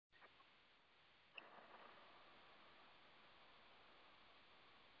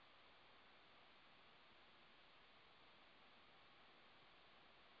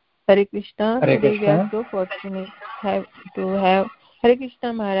Hare Krishna. Hare Today we are Krishna. so fortunate to have Hare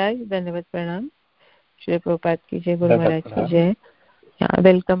Krishna Maharaj. Dandavat Pranam. Shri Prabhupada ki jai, Guru Maharaj ki Dandavat. jai. Yeah,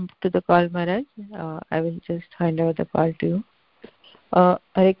 welcome to the call, Maharaj. I will just hand over the call to you.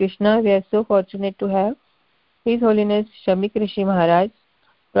 Hare Krishna. We are so fortunate to have His Holiness Shamik Rishi Maharaj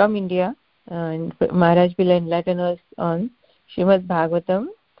from India. And Maharaj will enlighten us on Srimad Bhagavatam,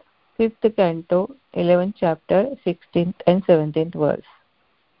 5th canto, 11th chapter, 16th and 17th verse.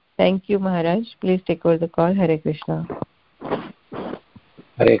 Thank you, Maharaj. Please take over the call. Hare Krishna.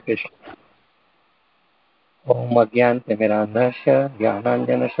 Hare Krishna. ॐ अज्ञानतिमिरान्धस्य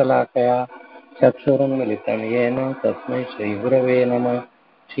ज्ञानाञ्जनशलाकया चक्षुरुन्मिलितं येन तस्मै श्रीगुरवे नमः।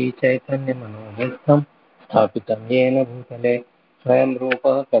 श्रीचैतन्यमनोभीष्टं स्थापितं येन भूतले स्वयं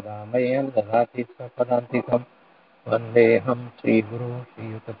रूपः कदा मह्यं ददाति स्वपदान्तिकं। वन्देऽहं श्रीगुरुं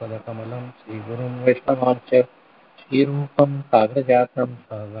श्रीयुतपदकमलं श्रीगुरुं वैष्णवांश्च श्रीरूपं साग्रजातं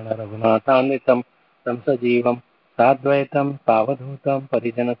सहगणरघुनाथान्वितं तं सजीवं साद्वैतं सावधूतं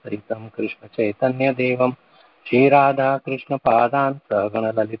परिजनसहितं कृष्णचैतन्यदेवं श्रीराधा कृष्णपादान्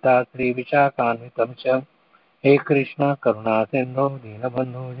सहगणललिता श्रीविशाखान्वितं च। हे कृष्ण करुणा सिन्धो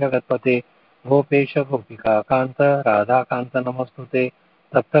दीनबन्धो जगत्पते गोपेश गोपिकान्त राधाकान्त नमोऽस्तुते।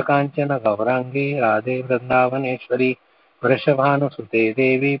 तप्तकाञ्चन गौराङ्गी राधे वृन्दावनेश्वरी वृषभानुसुते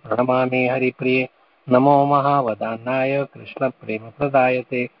देवी प्रणमामि हरिप्रिये। नमो महावदान्नाय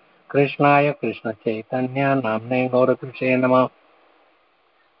कृष्णप्रेमप्रदायते कृष्णाय कृष्णचैतन्य नाम्ने गौरकृषे नमः।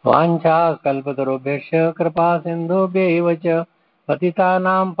 वाञ्छाकल्पतरुभ्यश्च कृपा सिन्धुभ्यैव च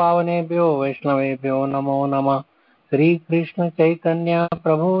पतितानां पावनेभ्यो वैष्णवेभ्यो नमो नमः। श्रीकृष्ण चैतन्य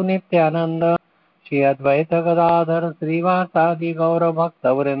प्रभु नित्यानंद श्री अद्वैत गदाधर श्रीवासादि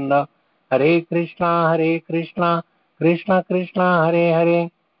गौरभक्तवृंद हरे कृष्णा कृष्ण कृष्ण हरे हरे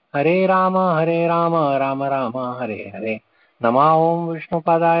हरे राम राम राम हरे हरे। नमः ओं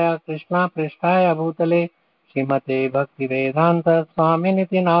विष्णुपदाय कृष्ण पृष्ठाय भूतले श्रीमते भक्तिवेदांत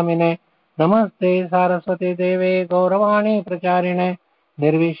स्वामिनिति नामिने नमस्ते सारस्वती देवे गौरवाणी प्रचारिणे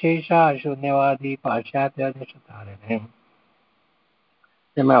निर्विशेषा शून्यवादी पाश्चात्य देशतारिणे।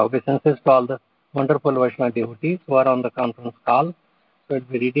 My obeisances to all the wonderful Vaishnava devotees who are on the conference call. So we'll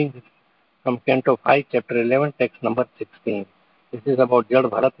be reading this from Canto 5, Chapter 11, text number 16. This is about Jad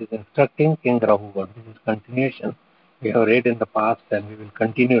Bharat is instructing King Raghuvar. This is continuation. We have read in the past and we will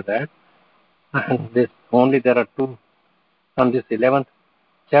continue that. And this only there are two from this 11th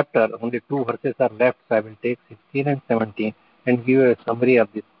chapter, only two verses are left, so I will take 16 and 17 and give you a summary of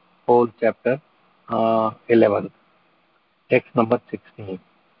this whole chapter 11. Text number 16.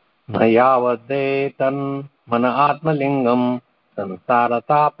 न यावदेतन् मन आत्मलिङ्गं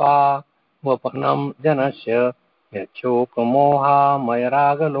संसारतापा वपनं जनस्य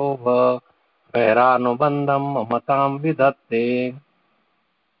यच्छोकमोहामयरागलोभ वैरानुबन्धं ममतां विधत्ते.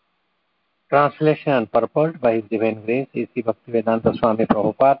 Translation and purport by His Divine Grace A.C. Bhaktivedanta Swami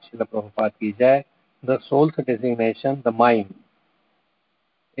Prabhupada, Srila Prabhupada ki Jai. The soul's designation, the mind,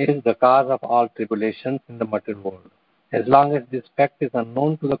 is the cause of all tribulations in the material world. As long as this fact is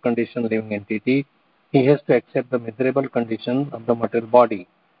unknown to the conditioned living entity, he has to accept the miserable condition of the material body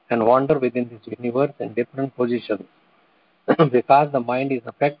and wander within this universe in different positions. Because the mind is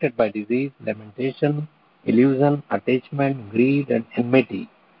affected by disease, lamentation, illusion, attachment, greed, and enmity,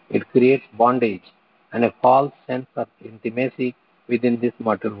 it creates bondage and a false sense of intimacy within this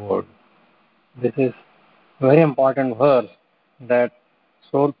material world. This is a very important verse that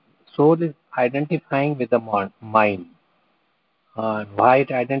soul, soul is identifying with the mind. Why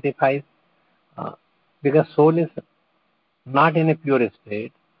it identifies? Uh, because soul is not in a pure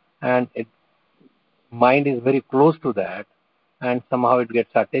state and it mind is very close to that, and somehow it gets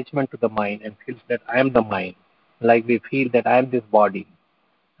attachment to the mind and feels that I am the mind, like we feel that I am this body.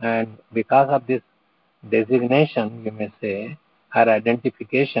 And because of this designation, you may say, or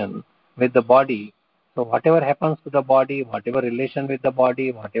identification with the body, so whatever happens to the body, whatever relation with the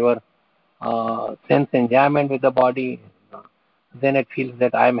body, whatever sense enjoyment with the body, then it feels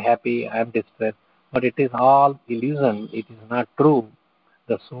that I am happy, I am distressed. But it is all illusion, it is not true.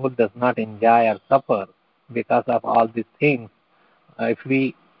 The soul does not enjoy or suffer because of all these things. If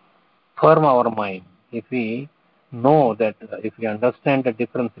we firm our mind, if we know that, if we understand the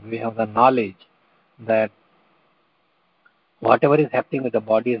difference, if we have the knowledge that whatever is happening with the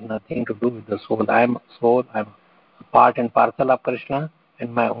body has nothing to do with the soul. I am soul, I am part and parcel of Krishna,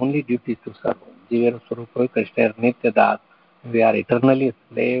 and my only duty is to serve. Jiva Swarupa Krishna Nitya Das. We are eternally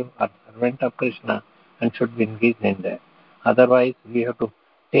slave or servant of Krishna and should be engaged in that. Otherwise, we have to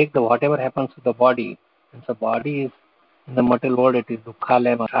take the whatever happens to the body, and the body is in the material world, it is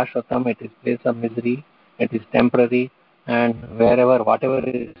dukkhalayam shashvatam, it is place of misery, it is temporary, and wherever, whatever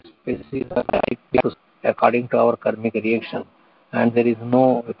species of life according to our karmic reaction. And there is no,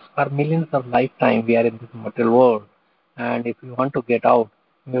 for millions of lifetime we are in this material world, and if you want to get out,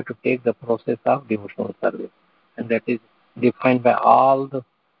 you have to take the process of devotional service, and that is defined by all the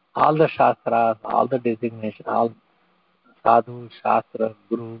shastras, all the designation, all sadhu, shastra,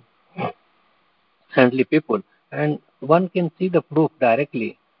 guru, friendly people. And one can see the proof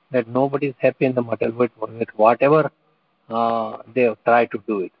directly that nobody is happy in the material world with whatever they have tried to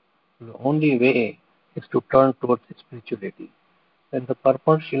do it. The only way is to turn towards spirituality. And the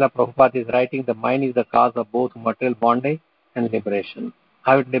purport Srila Prabhupada is writing, the mind is the cause of both material bondage and liberation.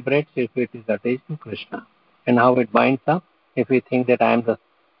 How it liberates if it is attached to Krishna. And how it binds up if we think that I am the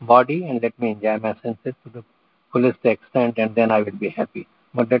body and let me enjoy my senses to the fullest extent and then I will be happy.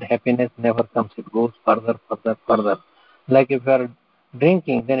 But that happiness never comes. It goes further, further, further. Like if you are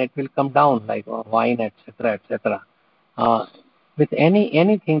drinking, then it will come down like wine, etc., etc. With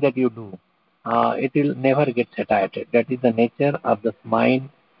anything that you do, it will never get satiated. That is the nature of the mind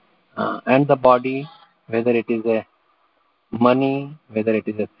and the body, whether it is a money, whether it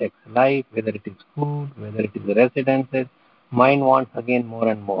is a sex life, whether it is food, whether it is residences. Mind wants again more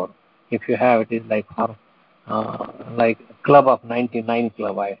and more. If you have, it is like like club of 99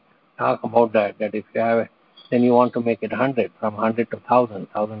 club. I talk about that. That if you have, then you want to make it 100, from 100 to 1,000,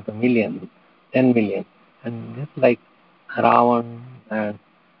 1,000 to million, 10 million, and just like Ravan and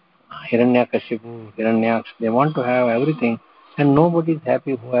Hiranyakashipu, Hiranyaksh, they want to have everything, and nobody is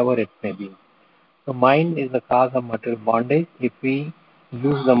happy, whoever it may be. So mind is the cause of material bondage if we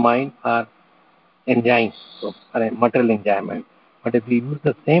use the mind for enjoying, so for a material enjoyment. But if we use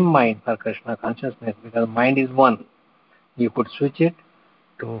the same mind for Krishna consciousness, because mind is one, you could switch it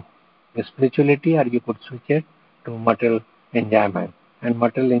to spirituality or you could switch it to material enjoyment. And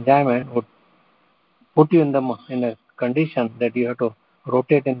material enjoyment would put you in a condition that you have to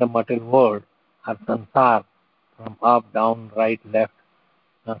rotate in the material world or sansar from up, down, right, left,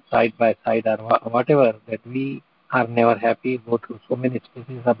 side by side or whatever, that we are never happy, go through so many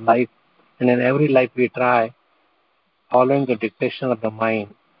species of life, and in every life we try following the dictation of the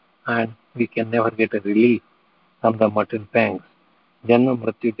mind, and we can never get a relief from the material pangs. Janma,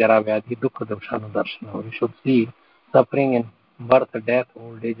 Mrityu, Jara, Vyadhi, Dukkha, Dopshanu, Darshana. We should see suffering in birth, death,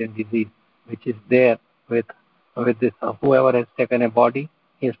 old age, and disease, which is there with this. Whoever has taken a body,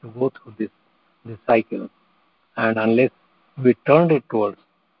 he has to go through this cycle. And unless we turn it towards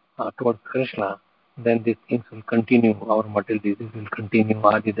Krishna, then these things will continue. Our material disease will continue.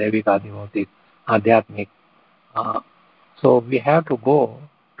 Adi Devik, Adi Bhautik, Adhyatmik. So we have to go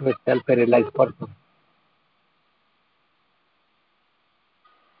to a self-realized person.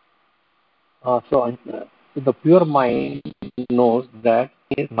 So the pure mind knows that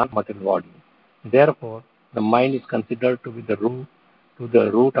it is not material body. Therefore, the mind is considered to be the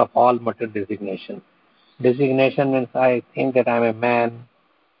root of all material designation. Designation means I think that I'm a man,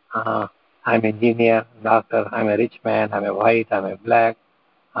 I'm engineer, doctor, I'm a rich man, I'm a white, I'm a black,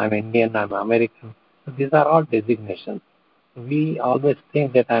 I'm Indian, I'm American. So these are all designations. We always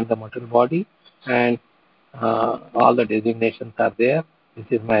think that I'm the material body and all the designations are there. This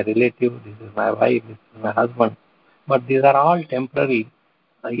is my relative, this is my wife, this is my husband. But these are all temporary.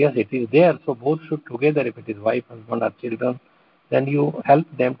 Yes, it is there. So both should together, if it is wife, husband or children, then you help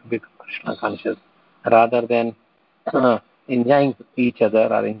them to become Krishna conscious rather than enjoying each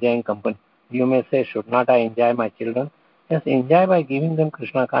other or enjoying company. You may say, should not I enjoy my children? Yes, enjoy by giving them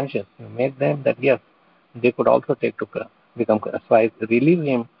Krishna conscious. You make them that, yes, they could also take to become Krishna. So I relieve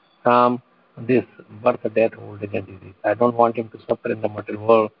him from this birth, death, old age and disease. I don't want him to suffer in the material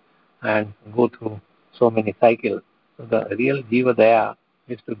world and go through so many cycles. So the real Jiva Daya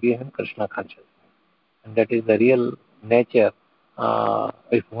is to give him Krishna consciousness. And that is the real nature.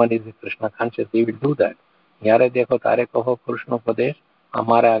 If one is Krishna conscious, he will do that. Yare dekho tare kaho Krishna Upadesh,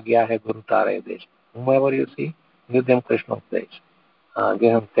 Amara agya hai Guru Tare Desh. Whomever you see, give them Krishna Upadesh.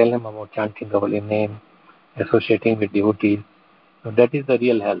 Tell him about chanting the holy name, associating with devotees. So that is the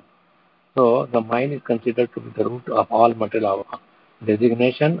real help. So the mind is considered to be the root of all material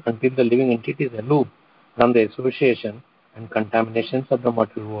designation until the living entity is aloof from the association and contaminations of the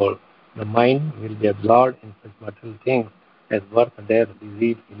material world. The mind will be absorbed in such material things as birth, death,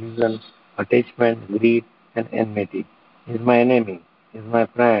 disease, illusion, attachment, greed, and enmity. He is my enemy. He is my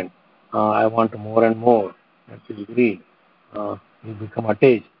friend. I want more and more. That is greed. You become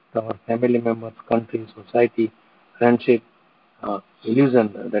attached to our family members, country, society, friendship,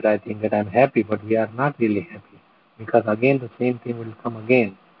 illusion that I think that I'm happy, but we are not really happy because again the same thing will come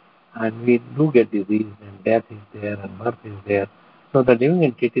again, and we do get disease and death is there and birth is there. So the living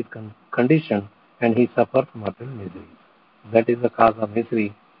entity is conditioned and he suffers material misery. That is the cause of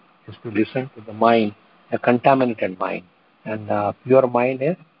misery, is to listen to the mind, a contaminated mind. And pure mind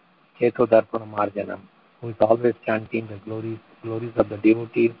is Cheto Darpana Marjanam, who is always chanting the glories of the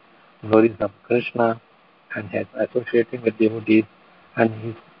devotees, glories of Krishna, and has associating with devotees, and he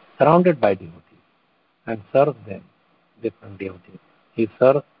is surrounded by devotees and serves them, different devotees. He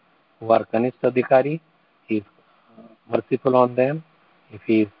serves who are Kanistadikari, he is merciful on them. If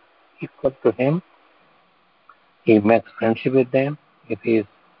he is equal to him, he makes friendship with them. If he is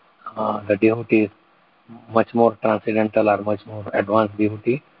the devotee is much more transcendental or much more advanced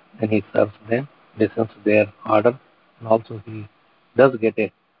devotee, then he serves them, listens to their order, and also he does get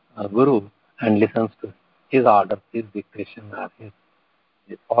a guru and listens to his order, his dictation, or he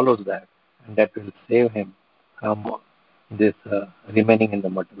follows that, and that will save him from this remaining in the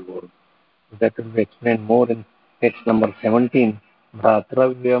material world. That will be explained more in text number 17.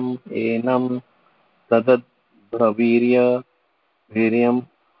 Bhatravyam enam तदद् वीर्यम्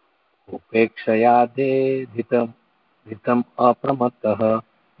उपेक्षयादे धितम् अप्रमत्तः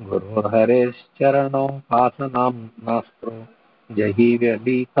गुरोर्हरेश्चरणौ पासनां नास्त्रो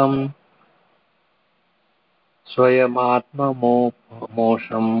जहीव्यलीकम्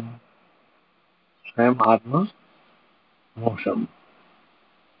स्वयमात्ममोक्षम्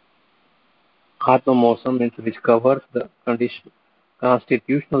Atma-moksha means which covers the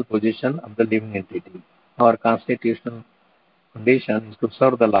constitutional position of the living entity. Our constitutional condition is to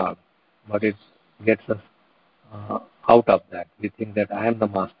serve the Lord, but it gets us out of that. We think that I am the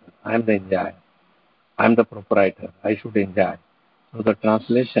master, I am the enjoyer, I am the proprietor, I should enjoy. So the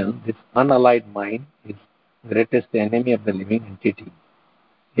translation, this unallied mind is greatest enemy of the living entity.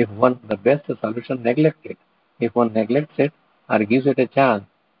 If one, the best solution, neglect it. If one neglects it or gives it a chance,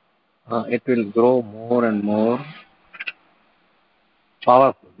 it will grow more and more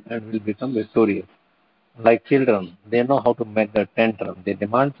powerful and will become victorious. Like children, they know how to make the tantrum. They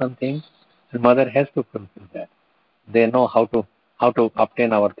demand something, and mother has to fulfill that. They know how to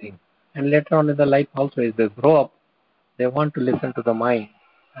obtain our things. And later on in the life also, as they grow up, they want to listen to the mind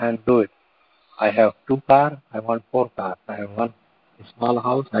and do it. I have 2 cars, I want 4 cars. I have one small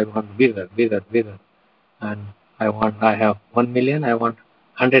house, I want bigger. And I have 1 million, I want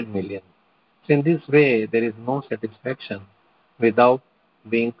 100 million. So in this way, there is no satisfaction without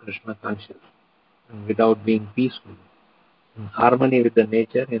being Krishna conscious and without being peaceful, in harmony with the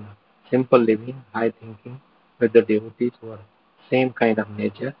nature, in simple living, high thinking with the devotees who are same kind of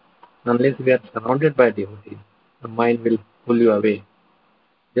nature. Unless we are surrounded by devotees, the mind will pull you away.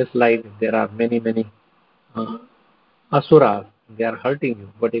 Just like there are many uh, asuras, they are hurting you.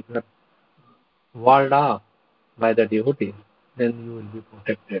 But if you are walled off by the devotees, then you will be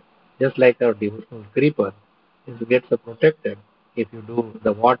protected. Just like our devotional creeper gets protected if you do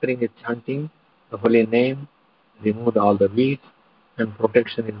the watering with chanting, the holy name, remove all the weeds, and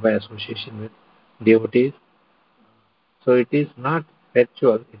protection is by association with devotees. So it is not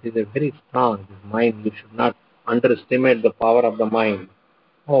factual, it is a very strong mind. You should not underestimate the power of the mind.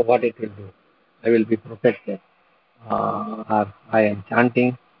 Oh, what it will do. I will be protected. Or I am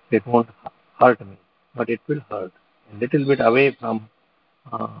chanting, it won't hurt me, but it will hurt. A little bit away uh,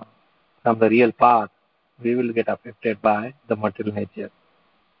 from the real path, we will get affected by the material nature,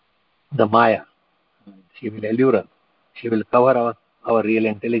 the Maya. She will allure us. She will cover our real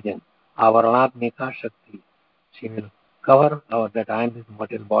intelligence, our Anatmika Shakti. She will cover that I am this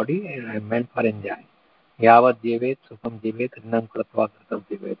material body and I am meant for enjoying. Yavat jevet, sukham jevet, rinam kratva kritam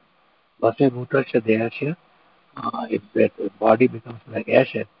jevet. Vasme bhutasya dehasya, if that body becomes like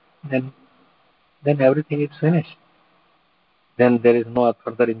ashes, then everything is finished. Then there is no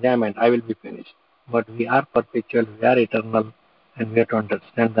further enjoyment. I will be finished. But we are perpetual, we are eternal, and we have to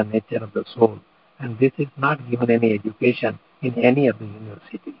understand the nature of the soul. And this is not given any education in any of the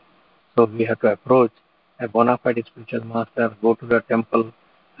university. So we have to approach a bona fide spiritual master, go to the temple,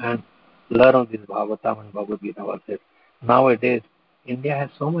 and learn this Bhagavatam and Bhagavad Gita verses. Nowadays, India has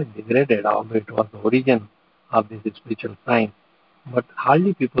so much degraded, although it was the origin of this spiritual science. But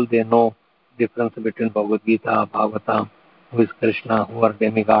hardly people they know difference between Bhagavad Gita, Bhagavatam, who is Krishna, who are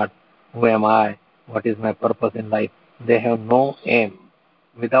demigod, who am I, what is my purpose in life. They have no aim.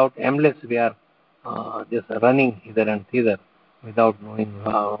 Without aimless, we are just running hither and thither without knowing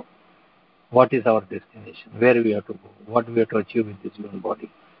what is our destination, where we have to go, what we have to achieve with this human body.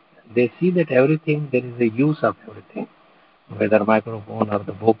 They see that everything, there is a use of everything, whether microphone or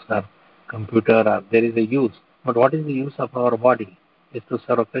the books or computer, or there is a use. But what is the use of our body? Is to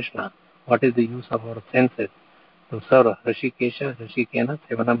serve Krishna. What is the use of our senses? To serve Hrishikesha, Hrishikena,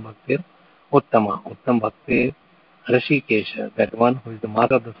 Sevanam Bhaktir, Uttama, Uttam Bhaktir, Hrishikesha, that one who is the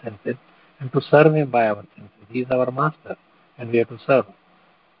master of the senses, and to serve him by our senses. He is our master. and we have to serve.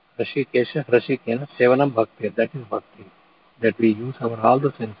 Rashikesha, Rashikena, Sevanam Bhakti, that is Bhakti. That we use all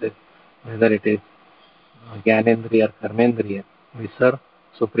the senses, whether it is Gyanendriya or Karmendriya, we serve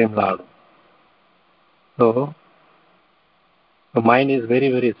Supreme Lord. So, the mind is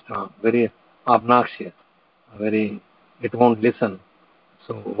very, very strong, very obnoxious, it won't listen.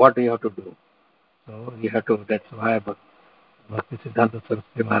 So, what do you have to do? So, you have to, that's why Bhakti Siddhanta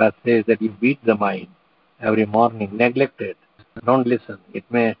Saraswati Maharaj says that you beat the mind every morning, neglect it, don't listen. It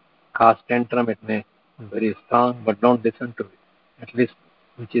may cause tantrum, it may be very strong, but don't listen to it, at least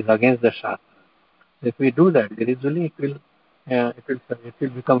which is against the Shastra. If we do that, gradually it will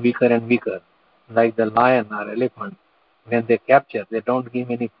become weaker and weaker, like the lion or elephant. When they capture, they don't give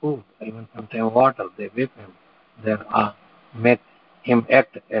any food, even sometimes water. They whip him. They make him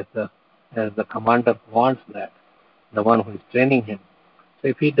act as the commander wants that, the one who is training him. So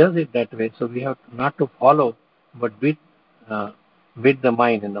if he does it that way, so we have not to follow, but uh, beat the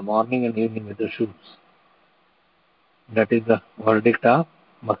mind in the morning and evening with the shoes. That is the verdict of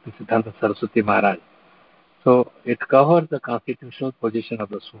Bhakti Siddhanta Saraswati Maharaj. So it covers the constitutional position of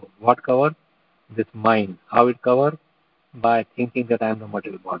the soul. What covers? This mind. How it covers? By thinking that I am the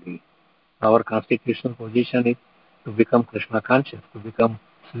material body. Our constitutional position is to become Krishna conscious, to become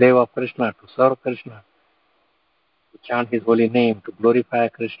slave of Krishna, to serve Krishna, to chant His holy name, to glorify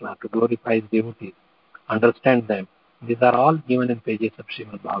Krishna, to glorify His devotees, understand them. These are all given in pages of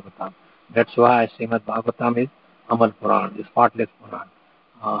Srimad Bhagavatam. That's why Srimad Bhagavatam is Amal Puran, is spotless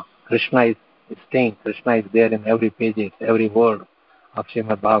Puran. Krishna is staying, Krishna is there in every page, every word of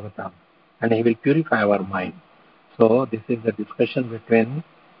Srimad Bhagavatam, and He will purify our mind. So this is the discussion between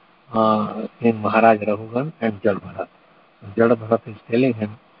King Maharaj Raghugan and Jal Bharat. Jal Bharat is telling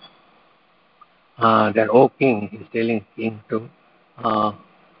him that, O king, he is telling king to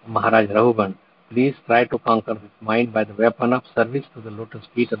Maharaj Raghugan, please try to conquer this mind by the weapon of service to the lotus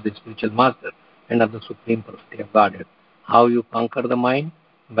feet of the spiritual master and of the supreme personality of Godhead. How you conquer the mind?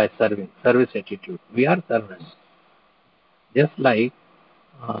 By serving, service attitude. We are servants. Just like,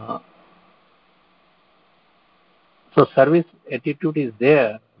 so service attitude is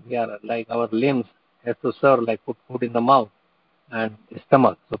there. We are like our limbs have to serve, like put food in the mouth and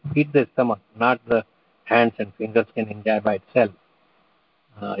stomach. So feed the stomach, not the hands and fingers can enjoy by itself.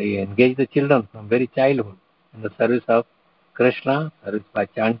 Engage the children from very childhood in the service of Krishna, service by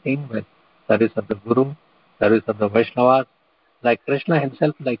chanting, by service of the Guru, service of the Vaishnavas. Like Krishna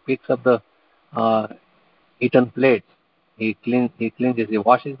himself, like picks up the eaten plates, he cleanses, he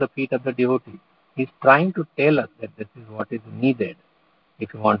washes the feet of the devotee. He's trying to tell us that this is what is needed.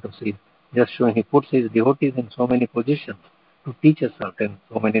 If you want to see, just showing, he puts his devotees in so many positions to teach us certain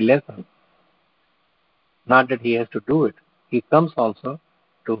so many lessons. Not that he has to do it. He comes also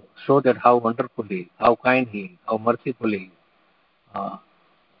to show that how wonderful he is, how kind he is, how merciful he is.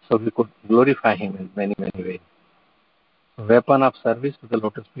 So we could glorify him in many, many ways. Weapon of service to the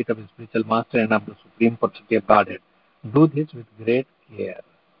lotus feet of his spiritual master and of the supreme personality of Godhead. Do this with great care.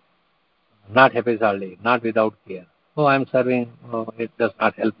 Not haphazardly, not without care. Oh, I'm serving, oh, it does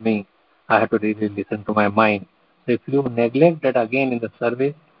not help me. I have to really listen to my mind. So if you neglect that again in the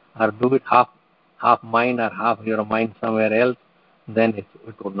service, or do it half mind or half your mind somewhere else, then it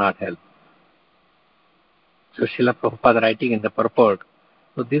would not help. So Srila Prabhupada writing in the purport.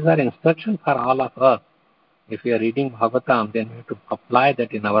 So these are instructions for all of us. If we are reading Bhagavatam, then we have to apply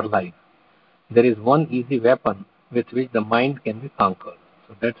that in our life. There is one easy weapon with which the mind can be conquered.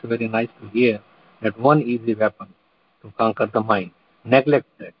 So that's very nice to hear, that one easy weapon to conquer the mind. Neglect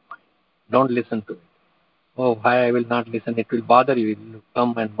that mind. Don't listen to it. Oh, why I will not listen? It will bother you. It will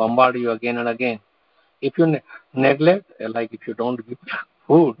come and bombard you again and again. If you neglect, like if you don't give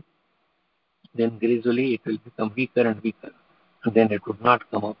food, then gradually it will become weaker and weaker. And then it would not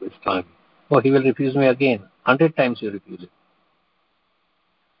come up with strong. Oh, he will refuse me again. 100 times you refuse it.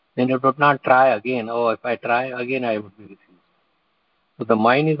 Then you would not try again. Oh, if I try again, I would be refused. So the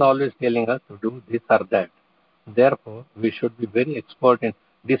mind is always telling us to do this or that. Therefore, we should be very expert in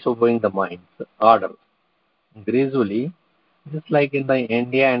disobeying the mind's orders. Gradually, just like in the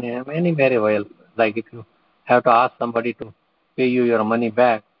India and anywhere else, like if you have to ask somebody to pay you your money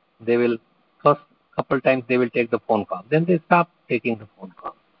back, they will first couple times they will take the phone call. Then they stop taking the phone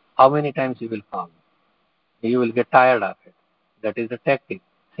call. How many times you will call? You will get tired of it. That is the tactic.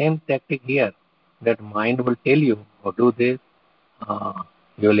 Same tactic here. That mind will tell you, oh, do this,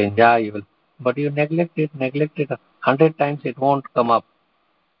 you will enjoy, but you neglect it, 100 times it won't come up.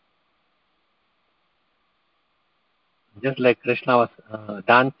 Just like Krishna was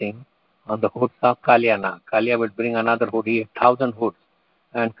dancing on the hoods of Kalyana. Kalya will bring another hood, he had 1,000 hoods,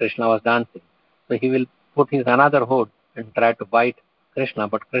 and Krishna was dancing. So he will put his another hood and try to bite Krishna,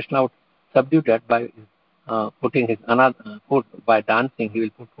 but Krishna would subdue that by putting his another foot by dancing. He will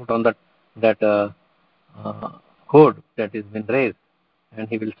put foot on that hood that has been raised, and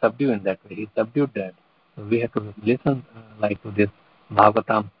he will subdue in that way. He subdued that. So we have to listen like to this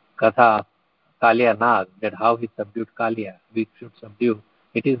Bhagavatam Katha Kalia Nag, that how he subdued Kalia. We should subdue.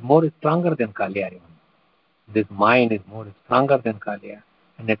 It is more stronger than Kalia even. This mind is more stronger than Kalia,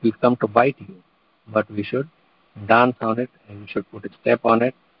 and it will come to bite you. But we should dance on it, and we should put a step on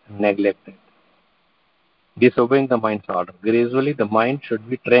it and neglect it. Disobeying the mind's order. Gradually, the mind should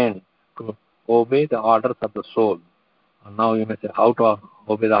be trained to obey the orders of the soul. And now you may say, how to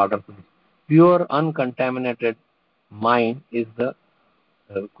obey the orders of the soul? Pure, uncontaminated mind is the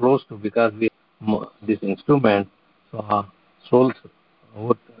close to, because we this instrument, so our souls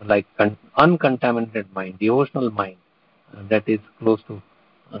would like uncontaminated mind, devotional mind, that is close to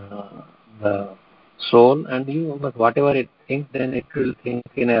the soul, and you, but whatever it thinks, then it will think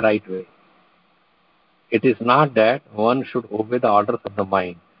in a right way. It is not that one should obey the orders of the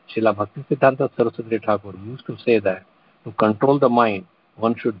mind. Srila Bhaktisiddhanta Saraswati Thakur used to say that to control the mind,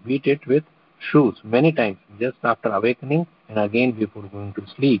 one should beat it with shoes many times, just after awakening and again before going to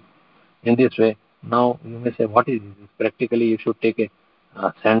sleep. In this way, now you may say, what is this? Practically, you should take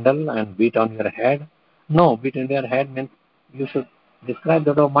a sandal and beat on your head. No, beat on your head means you should describe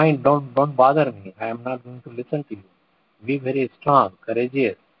that, oh mind, don't bother me. I am not going to listen to you. Be very strong,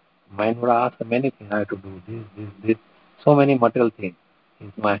 courageous. Mind would ask many things. I have to do this. So many material things.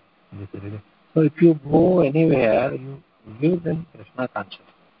 Is my this really. So if you go anywhere, you live in Krishna consciousness.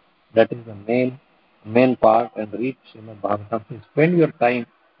 That is the main part, and read Srimad Bhagavatam. So spend your time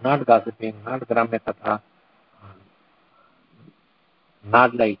not gossiping, not Gramya Katha,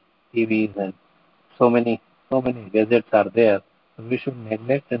 not like TVs and so many gadgets are there. So we should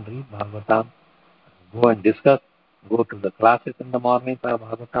neglect and read Bhagavatam, go and discuss, go to the classes in the morning for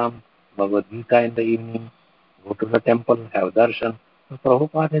Bhagavatam, Bhagavad Gita in the evening, go to the temple, have darshan. So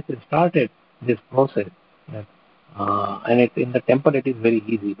Prabhupada has started this process. That, and in the temple it is very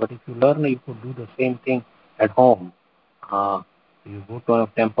easy, but if you learn, you could do the same thing at home. You go to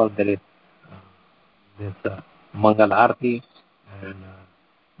a temple, there is this Mangal Arti, and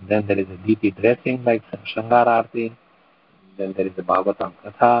then there is a deity dressing like Shangar Arti, then there is a Bhagavatam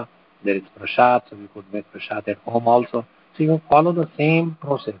Katha, there is Prasad, so we could make Prasad at home also. So you follow the same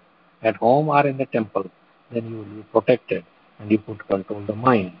process at home or in the temple, then you will be protected and you could control the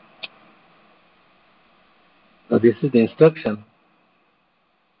mind. So this is the instruction.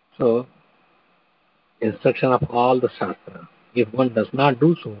 So, instruction of all the Shastra. If one does not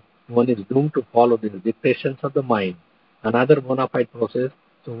do so, one is doomed to follow the dictations of the mind. Another bona fide process,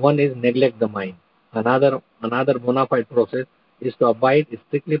 so one is neglect the mind. Another bona fide process is to abide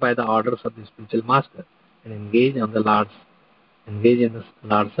strictly by the orders of the spiritual master and engage in the Lord's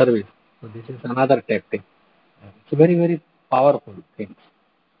service. So this is another tactic. It's a very, very powerful thing.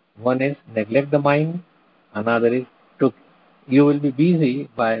 One is neglect the mind, another is to, you will be busy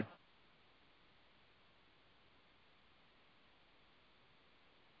by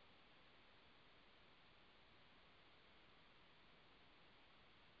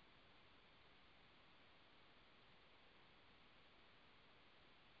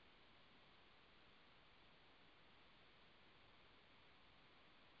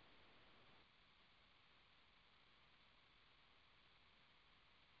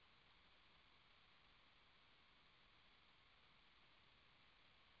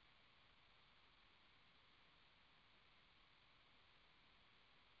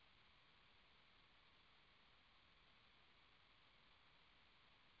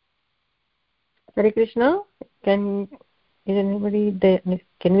Hare Krishna. Is anybody there?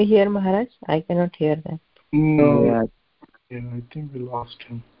 Can we hear Maharaj? I cannot hear that. No. Yeah. Yeah, I think we lost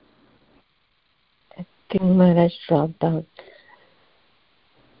him. I think Maharaj dropped out.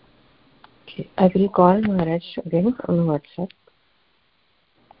 Okay, I will call Maharaj again on WhatsApp.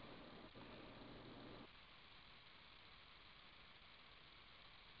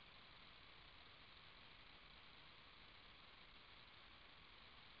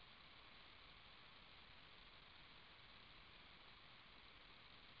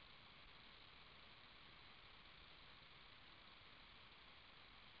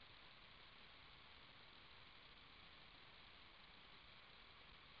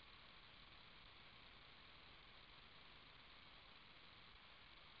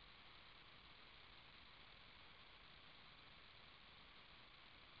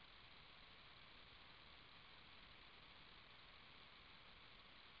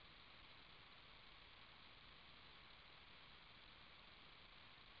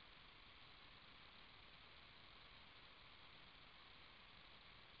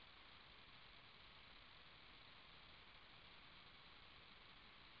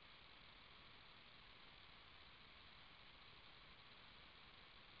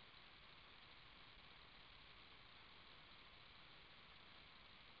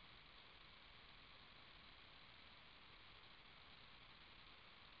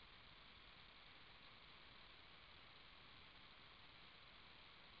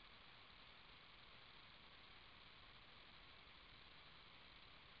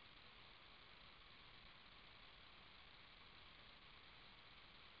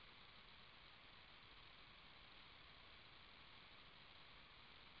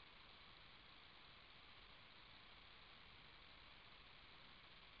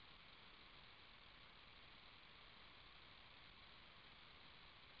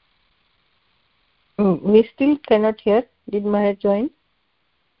 We still cannot hear. Did Maharaj join?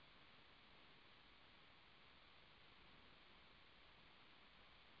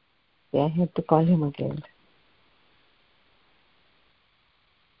 Yeah, I have to call him again.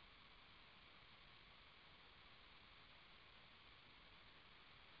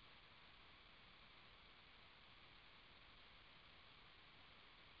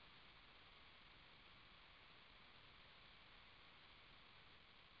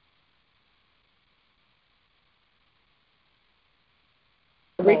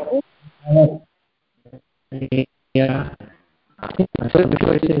 Yeah. So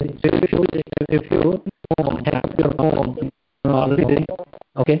if you have your phone already,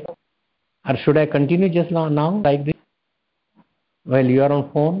 okay. Or should I continue just now like this while you are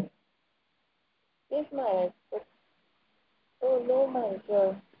on phone? Yes, Maharaj. Oh no,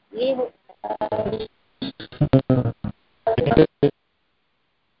 Maharaj.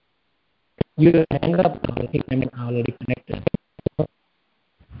 You hang up. I think I'm already connected.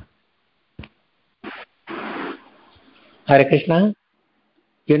 Hare Krishna.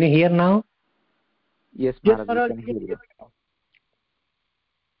 Can you hear now? Yes, Maharaj, we can hear you.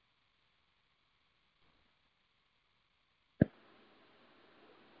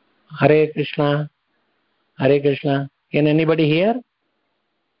 Hare Krishna. Hare Krishna. Can anybody hear?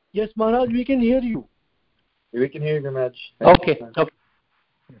 Yes, Maharaj, we can hear you. We can hear you, Maharaj. Okay.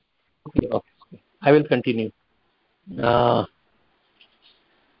 I will continue.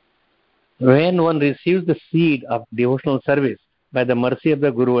 When one receives the seed of devotional service by the mercy of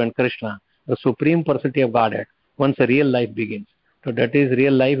the Guru and Krishna, the Supreme Personality of Godhead, one's real life begins. So that is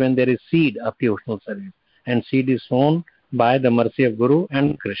real life when there is seed of devotional service. And seed is sown by the mercy of Guru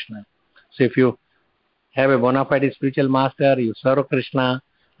and Krishna. So if you have a bona fide spiritual master, you serve Krishna,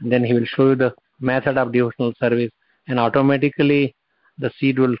 and then he will show you the method of devotional service, and automatically the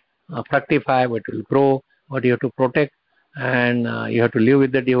seed will fructify, it will grow, but you have to protect, and you have to live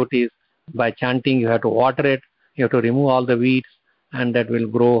with the devotees. By chanting, you have to water it, you have to remove all the weeds, and that will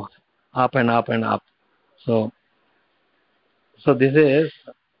grow up and up and up. So this is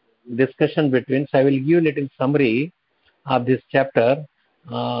discussion between. So I will give you a little summary of this chapter.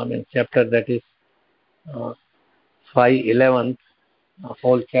 Chapter that is 5:11, a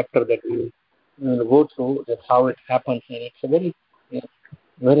whole chapter that we will go through. That's how it happens, and it's a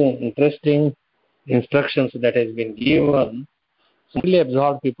very interesting instructions that has been given. Simply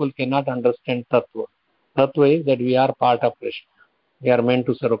absorbed people cannot understand tattva. Tattva is that we are part of Krishna. We are meant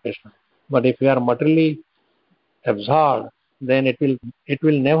to serve Krishna. But if we are materially absorbed, then it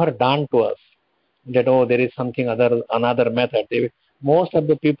will never dawn to us that there is something another method. Most of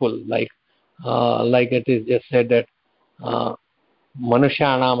the people like it is just said that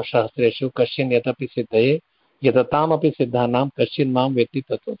मनुष्याणाम शास्त्रेषु कश्चिन यतपि सिद्धये यततामपि सिद्धानाम कश्चिन माम वेत्ति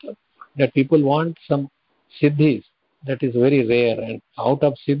तत्वतः. That people want some siddhis that is very rare, and out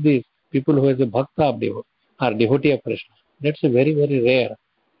of siddhis people who is a bhakta of or devotee of Krishna, that's a very rare.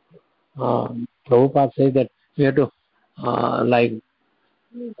 Prabhupada says that we have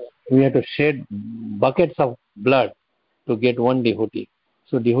to shed buckets of blood to get one devotee.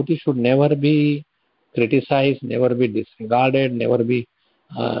 So devotee should never be criticized, never be disregarded, never be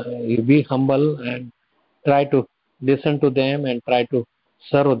you be humble and try to listen to them and try to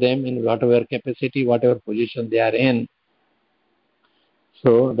serve them in whatever capacity, whatever position they are in.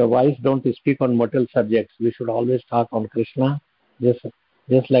 So the wise don't speak on material subjects. We should always talk on Krishna. Just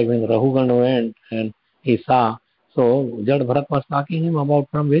like when Rahugan went and he saw. So Jad Bharat was talking him about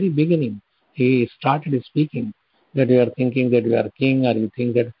from very beginning. He started speaking that you are thinking that you are king, or you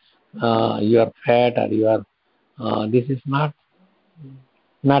think that you are fat, or you are this is not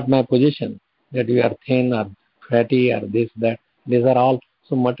my position, that you are thin or fatty or this, that. These are all.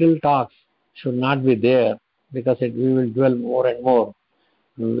 So material talks should not be there, because we will dwell more and more.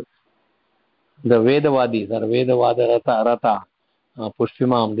 The Vedavadis or Vedavada Rata,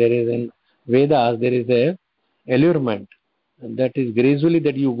 Pushpimam, there is in Vedas, there is a allurement that is gradually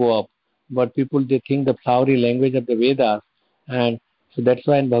that you go up. But people, they think the flowery language of the Vedas, and so that's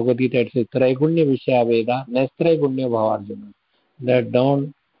why in Bhagavad Gita it says, Traigunya Vishaya Veda, Nestraigunya Bhavarjuna.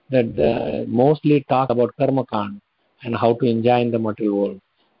 That mostly talk about karma kand and how to enjoy in the material world.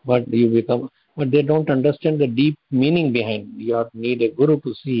 But they don't understand the deep meaning behind. You need a guru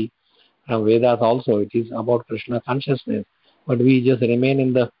to see. From Vedas also, it is about Krishna consciousness. But we just remain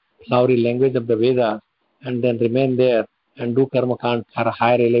in the flowery language of the Vedas and then remain there and do karma kand for a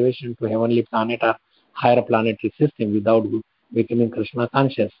higher elevation to heavenly planet or higher planetary system without becoming Krishna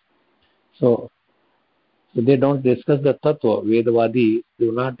conscious. So they don't discuss the tattva. Vedavadi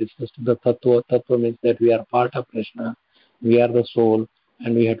do not discuss the tattva. Tattva means that we are part of Krishna. We are the soul,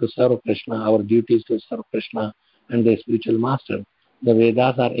 and we have to serve Krishna. Our duty is to serve Krishna and the spiritual master. The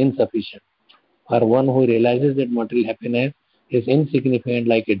Vedas are insufficient. For one who realizes that material happiness is insignificant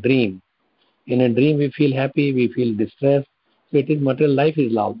like a dream. In a dream we feel happy, we feel distressed. So it is material life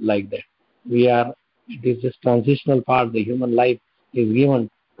is like that. It is just transitional part. The human life is given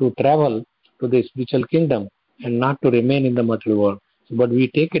to travel to the spiritual kingdom and not to remain in the material world. But we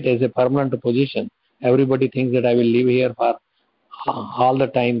take it as a permanent position. Everybody thinks that I will live here for all the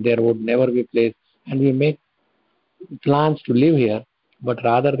time. There would never be place. And we make plans to live here, but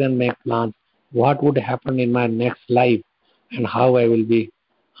rather than make plans, what would happen in my next life and how I will be,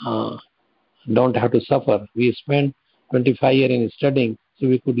 don't have to suffer. We spent 25 years in studying, so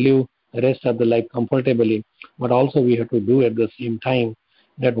we could live the rest of the life comfortably. But also we have to do at the same time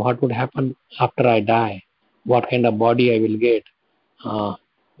that what would happen after I die, what kind of body I will get,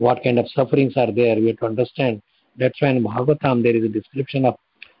 what kind of sufferings are there. We have to understand. That's why in Bhagavatam there is a description of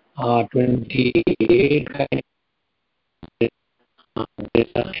 28 kinds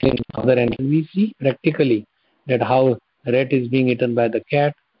other, and we see practically that how rat is being eaten by the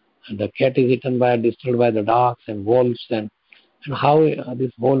cat, and the cat is disturbed by the dogs and wolves, and how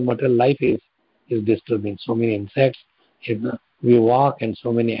this whole material life is disturbing. So many insects. If we walk and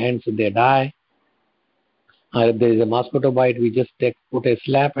so many ants, they die. If there is a mosquito bite, we just put a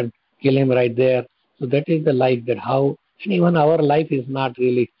slap and kill him right there. So that is the life, that how, and even our life is not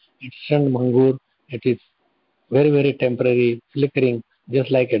really, it's shan mangur, it is very, very temporary, flickering, just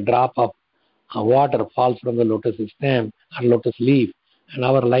like a drop of water falls from the lotus stem or lotus leaf. And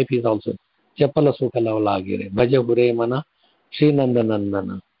our life is also chapala sukhalavlagire, bhaja hure mana, Sri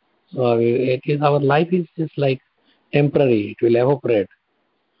Nandanandana. So it is, our life is just like temporary, it will evaporate.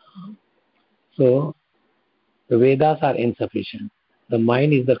 So the Vedas are insufficient. The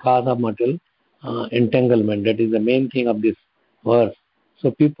mind is the cause of material entanglement. That is the main thing of this verse.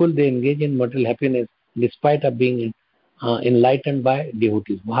 So people, they engage in material happiness despite of being enlightened by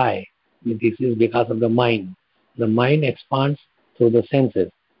devotees. Why? This is because of the mind. The mind expands through the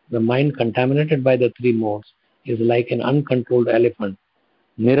senses. The mind contaminated by the three modes is like an uncontrolled elephant,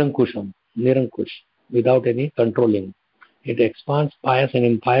 nirankush, without any controlling. It expands pious and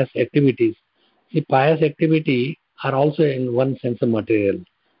impious activities. See, pious activity are also in one sense of material.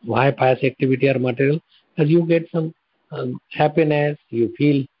 Why pious activity are material? Because you get some happiness, you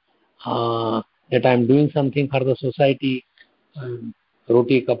feel that I am doing something for the society,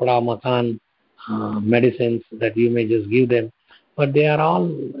 roti, kapda, makan, medicines that you may just give them. But they are all,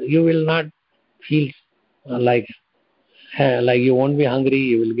 you will not feel like you won't be hungry,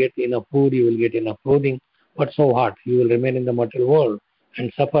 you will get enough food, you will get enough clothing. But so what? You will remain in the material world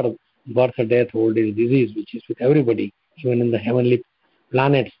and suffer birth, death, old age, disease, which is with everybody. Even in the heavenly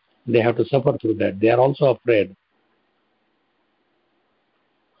planets, they have to suffer through that. They are also afraid.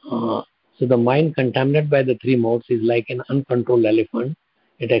 So the mind contaminated by the three modes is like an uncontrolled elephant.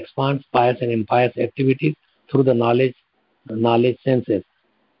 It expands pious and impious activities through the knowledge senses,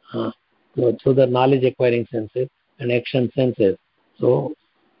 through the knowledge acquiring senses and action senses. So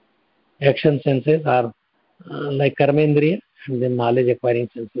action senses are like karmendriya, and then knowledge acquiring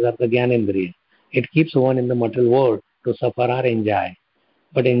senses are the jnanendriya. It keeps one in the material world to suffer or enjoy.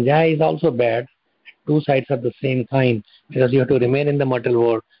 But enjoy is also bad. Two sides of the same coin, because you have to remain in the material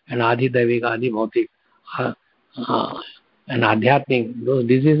world, and adi daivik, adi bhautik, and adhyatmic, those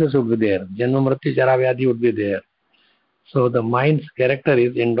diseases would be there. Janma mrityu jara vyadhi would be there. So the mind's character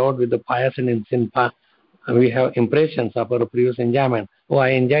is endowed with the pious and sin. We have impressions of our previous enjoyment. Oh, I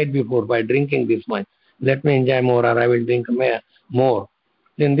enjoyed before by drinking this much. Let me enjoy more, or I will drink more.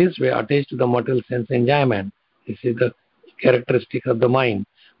 In this way, attached to the material sense enjoyment. This is the characteristic of the mind,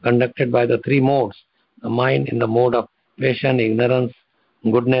 conducted by the three modes. The mind in the mode of passion, ignorance,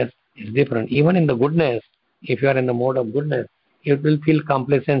 goodness is different. Even in the goodness, if you are in the mode of goodness, it will feel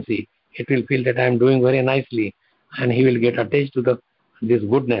complacency. It will feel that I am doing very nicely, and he will get attached to this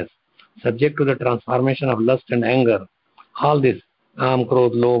goodness, subject to the transformation of lust and anger. All this, Kam,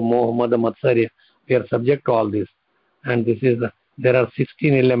 Krodh, Lobh, Moh, Mad, Matsarya, we are subject to all this. And this is there are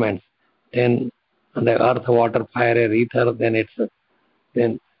 16 elements. Then the earth, water, fire, air, ether.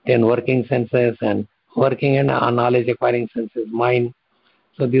 Then 10 working senses, and working and knowledge acquiring senses, mind.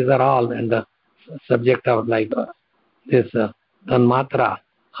 So these are all, and the subject of like this tanmatra,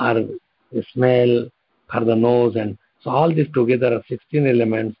 or the smell, or the nose, and so all this together are 16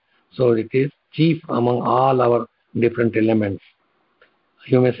 elements. So it is chief among all our different elements.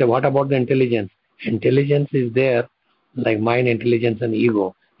 You may say, what about the intelligence? Intelligence is there, like mind, intelligence, and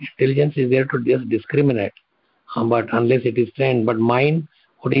ego. Intelligence is there to just discriminate, but unless it is trained. But mind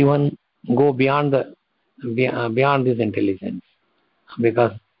would even go beyond this intelligence.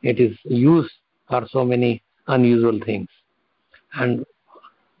 because it is used for so many unusual things. And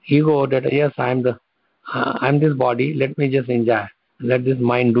ego that yes, I'm this body, let me just enjoy, let this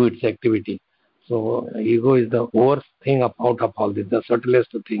mind do its activity. So ego is the worst thing out of all this, the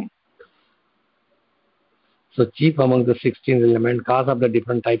subtlest thing. So chief among the 16 elements, cause of the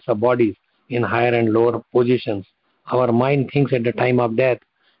different types of bodies in higher and lower positions. Our mind thinks at the time of death,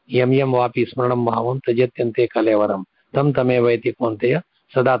 yam yam vapi smaranam bhavam tajatyante kalevaram tam tameva iti konteya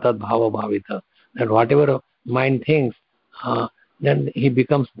sada tad bhava bhavita. That whatever mind thinks, then he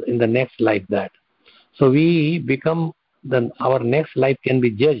becomes in the next life that. So we become, our next life can be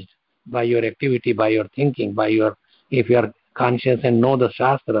judged by your activity, by your thinking, if you are conscious and know the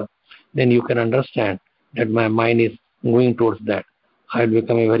Shastra, then you can understand that my mind is going towards that. I will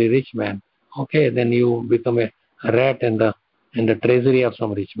become a very rich man. Okay, then you become a rat in the treasury of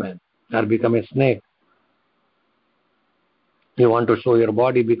some rich man, or become a snake. You want to show your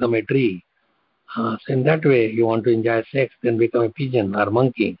body, become a tree. So in that way, you want to enjoy sex, then become a pigeon or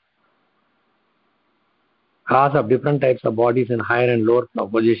monkey. Cause of different types of bodies in higher and lower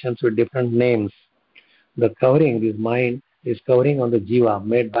positions with different names. The covering, this mind is covering on the jiva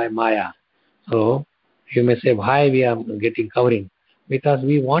made by Maya. So you may say, why we are getting covering? Because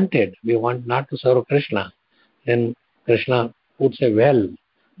we want not to serve Krishna. Then Krishna puts a well,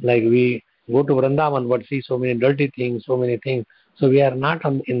 like we go to Vrindavan but see so many dirty things, so many things. So we are not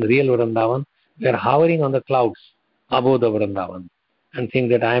in real Vrindavan. We are hovering on the clouds above the Vrindavan and think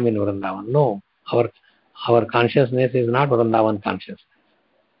that I am in Vrindavan. No, our consciousness is not Vrindavan consciousness.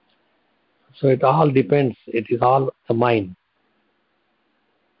 So it all depends. It is all the mind.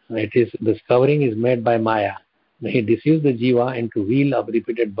 This covering is made by Maya. He deceives the jiva into wheel of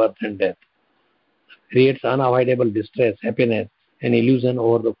repeated birth and death. Creates unavoidable distress, happiness, and illusion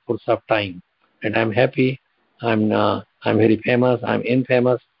over the course of time. And I'm happy, I'm very famous, I'm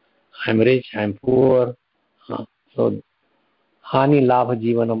infamous, I'm rich, I'm poor. So Hani Labha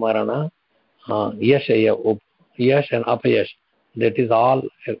Jivana Marana, Yash and Apayash, that is all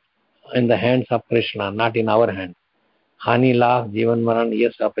in the hands of Krishna, not in our hands. Hani Labh, Jivan Maran,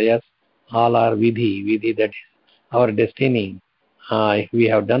 Yash, Apayash, all are Vidhi. Vidhi, that is our destiny. If we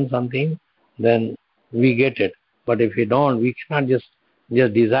have done something, then we get it. But if we don't, we cannot just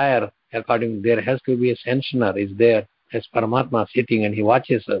desire according. There has to be a sanctioner is there as Paramatma sitting and he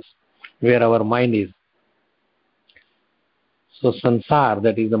watches us where our mind is. So sansar,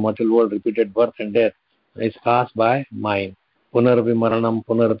 that is the material world, repeated birth and death, is caused by mind. Punarapi maranam,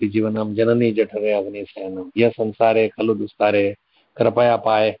 punarapi jivanam, janani jatare agni sayanam. Yes, sansare, kalu dustare, krapaya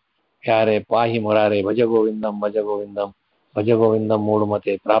paye, pyare, pahi murare, bhaja govindam, bhaja govindam, bhaja govindam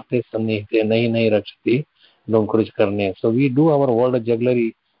mudmate, prapte sannihite, nahi nahi rakshati, donkruj karne. So we do our world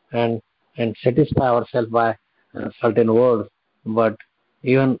jugglery and satisfy ourselves by certain words, but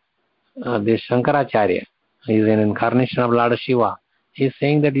even this Shankaracharya is an incarnation of Lord Shiva. He is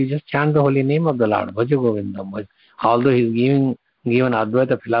saying that you just chant the holy name of the Lord, Bhaja Govindam. Although he is given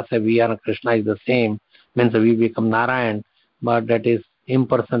Advaita philosophy, we are Krishna is the same, means we become Narayan, but that is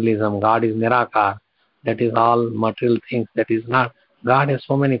impersonalism. God is Nirakar. That is all material things. That is not. God has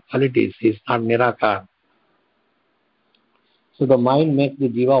so many qualities. He is not Nirakar. So the mind makes the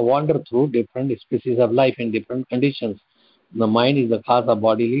jiva wander through different species of life in different conditions. The mind is the cause of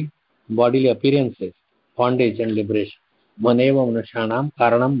bodily appearances, bondage and liberation. Maneva manushanam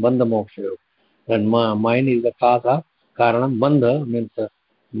karanam bandha mokshayo. And mind is the cause of karanam bandha, means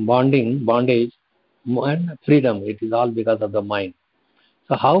bondage, and freedom. It is all because of the mind.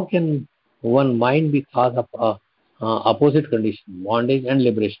 So how can one mind be cause of opposite condition, bondage and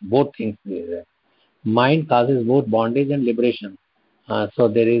liberation? Both things are there. Mind causes both bondage and liberation. So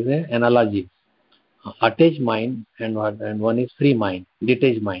there is an analogy. Attached mind and one is free mind,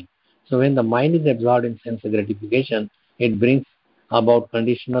 detached mind. So when the mind is absorbed in sense gratification, it brings about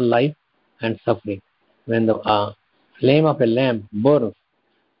conditional life and suffering. When the flame of a lamp burns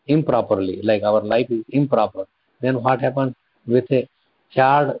improperly, like our life is improper, then what happens with a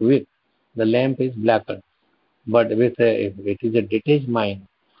charred wick? The lamp is blackened. But if it is a detached mind,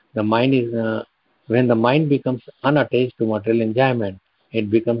 the mind is when the mind becomes unattached to material enjoyment, it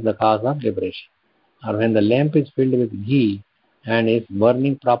becomes the cause of liberation. Or when the lamp is filled with ghee and is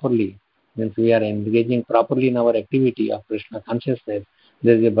burning properly, means we are engaging properly in our activity of Krishna consciousness,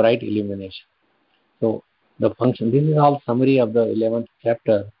 there is a bright illumination. So the function, this is all summary of the 11th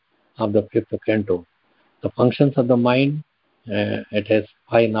chapter of the 5th canto. The functions of the mind, it has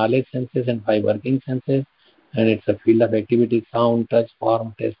 5 knowledge senses and 5 working senses, and it's a field of activity: sound, touch,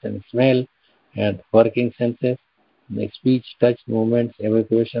 form, taste and smell. And working senses, like speech, touch, movements,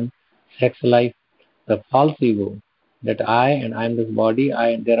 evacuation, sex life. The false ego that I and I am this body.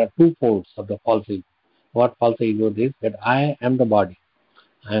 There are two folds of the false ego. What false ego is? That I am the body,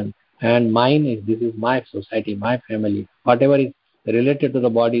 and mine is, this is my society, my family. Whatever is related to the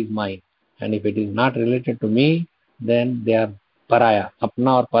body is mine, and if it is not related to me, then they are paraya,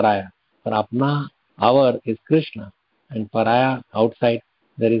 apna or paraya. For apna, our is Krishna, and paraya, outside.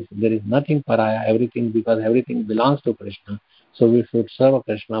 There is nothing paraya. Everything, because everything belongs to Krishna. So we should serve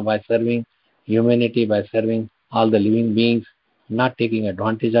Krishna by serving humanity, by serving all the living beings, not taking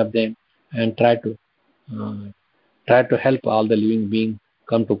advantage of them, and uh, try to help all the living beings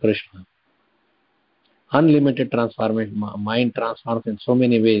come to Krishna. Unlimited transformation. Mind transforms in so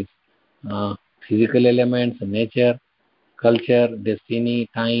many ways. Physical elements, nature, culture, destiny,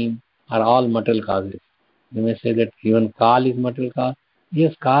 time are all material causes. You may say that even Kal is material cause.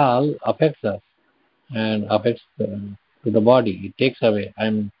 Yes, Kal affects us and affects to the body. It takes away. I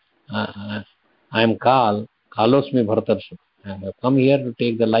am Kal. Kalosmi Bhartarsha. And I come here to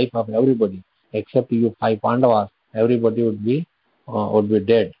take the life of everybody, except you five Pandavas. Everybody would be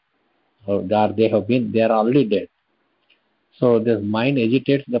dead. Or they are already dead. So this mind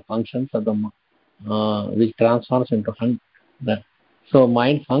agitates the functions of the which transforms into so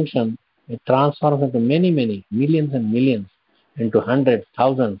mind function, it transforms into many millions and millions, into hundreds,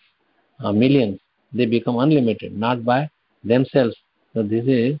 thousands, millions. They become unlimited, not by themselves. So this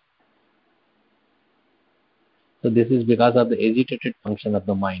is because of the agitated function of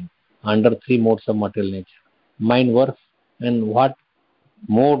the mind under three modes of material nature. Mind works in what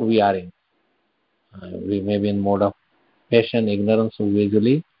mode we are in. We may be in mode of passion, ignorance. So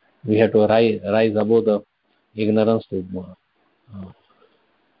usually we have to rise above the ignorance to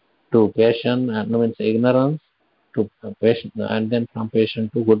passion, and means ignorance to passion, and then from passion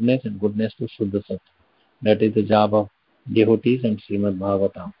to goodness, and goodness to Shuddha Sattva. That is the job of devotees and Srimad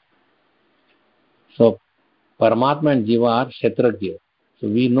Bhagavatam. So Paramatma and Jiva are Kshetrajya. So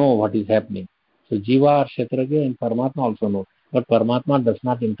we know what is happening. So Jiva are Kshetrajya and Paramatma also know. But Paramatma does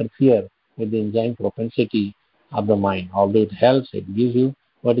not interfere with the enzyme propensity of the mind. Although it helps, it gives you,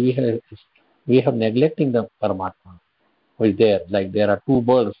 but we have neglecting the Paramatma who is there. Like there are two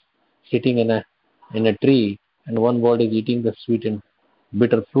birds sitting in a tree, and one bird is eating the sweet and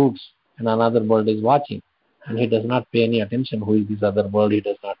bitter fruits, and another bird is watching, and he does not pay any attention who is this other bird. He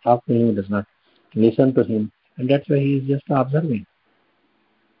does not talk to him, he does not listen to him, and that's why he is just observing.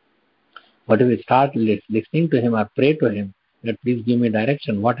 But if we start listening to him or pray to him that please give me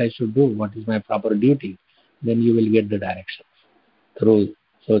direction, what I should do, what is my proper duty, then you will get the direction through.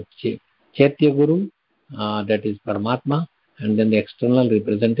 So Chaitya Guru, that is Paramatma, and then the external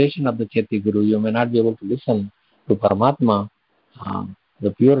representation of the Chaitya Guru. You may not be able to listen to Paramatma.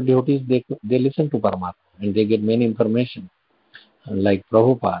 The pure devotees, they listen to Paramatma and they get many information, like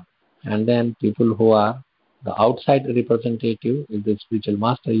Prabhupada. And then people who are the outside representative is the spiritual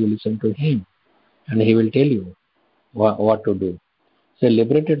master. You listen to him and he will tell you what to do. So a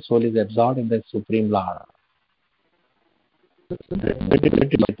liberated soul is absorbed in the Supreme Lord.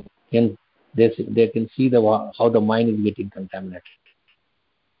 And they can see how the mind is getting contaminated.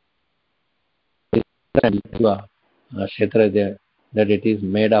 Kshetra, that it is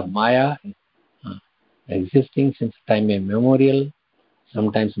made of Maya, existing since time immemorial,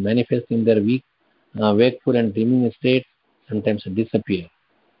 sometimes manifest in their wakeful and dreaming state, sometimes disappear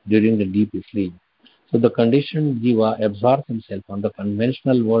during the deep sleep. So the conditioned jiva absorbs himself on the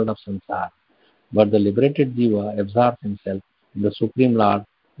conventional world of samsara, but the liberated jiva absorbs himself in the Supreme Lord,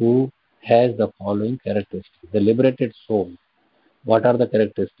 who has the following characteristics. The liberated soul, what are the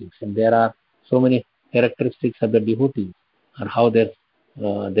characteristics? And there are so many characteristics of the devotee, or how these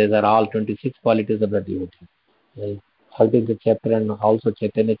are all 26 qualities of the devotee. How in the chapter and also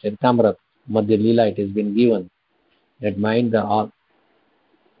Chaitanya Charitamrita, Madhya Leela, it has been given that mind,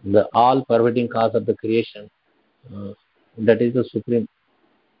 the all pervading cause of the creation, that is the supreme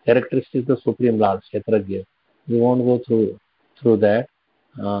characteristic, the Supreme Lord, Kshetrajya. We won't go through that.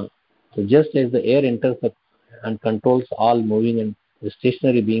 So just as the air enters and controls all moving and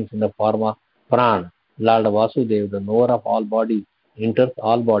stationary beings in the form of Pran, Lord Vasudeva, the knower of all bodies, enters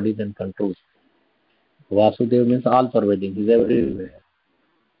all bodies and controls. Vasudeva means all pervading, he is everywhere.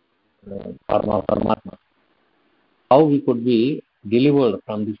 Paramatma. How we could be delivered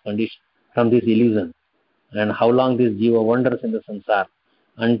from this condition, from this illusion, and how long this jiva wanders in the samsara,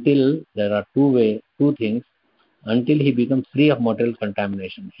 until there are two things. Until he becomes free of material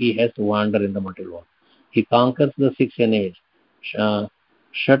contamination, he has to wander in the material world. He conquers the six enemies. He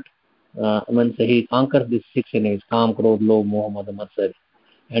conquers these six enemies: Kam, Krodh, Lobh, Moh, Mad, Matsarya,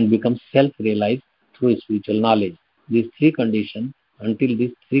 and becomes self-realized through spiritual knowledge. These three conditions, until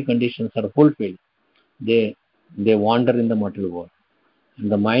these three conditions are fulfilled, they they wander in the material world.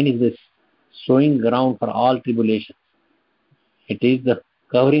 And the mind is this sowing ground for all tribulation. It is the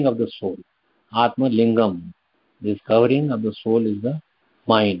covering of the soul. Atma Lingam. This covering of the soul is the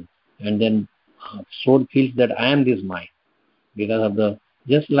mind. And then soul feels that I am this mind. Because of the,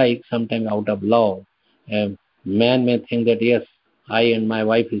 just like sometimes out of love, a man may think that yes, I and my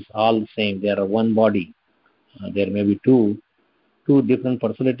wife is all the same. They are one body. There may be two different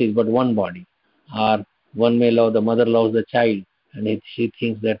personalities, but one body. Or one may love, the mother loves the child, and she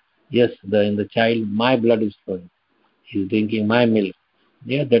thinks that yes, in the child my blood is flowing. He is drinking my milk.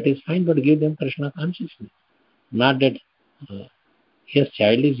 Yeah, that is fine, but give them Krishna consciousness. Not that uh, yes,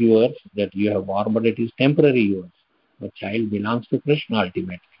 child is yours, that you have born, but it is temporary yours. The child belongs to Krishna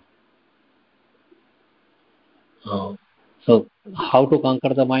ultimately. So how to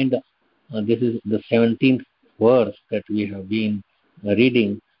conquer the mind? This is the 17th verse that we have been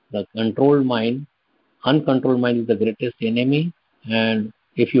reading. The controlled mind, uncontrolled mind is the greatest enemy, and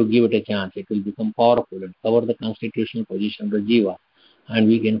if you give it a chance, it will become powerful and cover the constitutional position of the jiva. And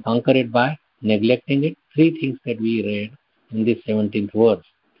we can conquer it by neglecting it. Three things that we read in this 17th verse.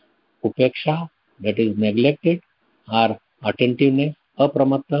 Upeksha, that is neglected, or attentiveness,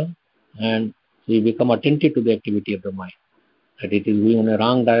 apramatta, and so you become attentive to the activity of the mind. That it is going in a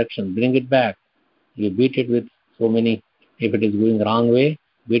wrong direction, bring it back. You beat it with so many, if it is going wrong way,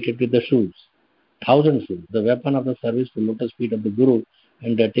 beat it with the shoes. 1,000 shoes, the weapon of the service to lotus feet of the Guru,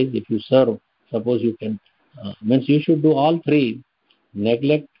 and that is if you serve, suppose you can, means you should do all three,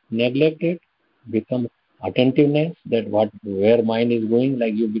 neglect it, become attentiveness, that where mind is going,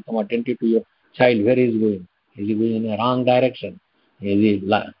 like you become attentive to your child, where he is going. Is he going in a wrong direction? Is he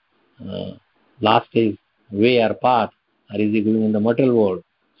lost his way or path, or is he going in the material world?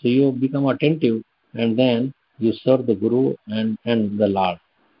 So you become attentive, and then you serve the Guru and the Lord.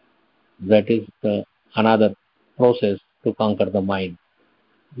 That is another process to conquer the mind.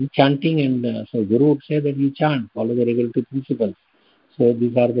 Chanting, and so Guru would say that you chant, follow the regulative principles. So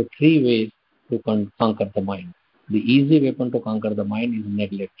these are the three ways to conquer the mind. The easy weapon to conquer the mind is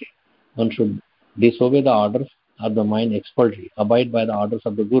neglected. One should disobey the orders of the mind expertly, abide by the orders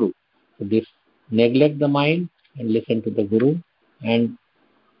of the Guru. So this neglect the mind and listen to the Guru and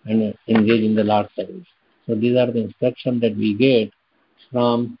engage in the Lord's service. So these are the instructions that we get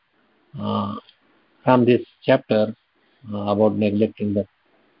from this chapter about neglecting the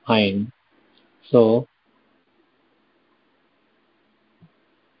mind. So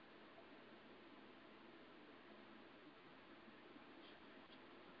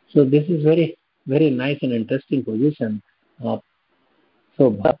this is very, very nice and interesting position. So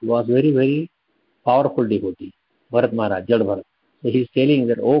Bharat was very, very powerful devotee, Bharat Maharaj, Jad Bharat. So he is telling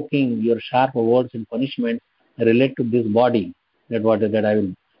that, O king, your sharp words and punishment relate to this body, that I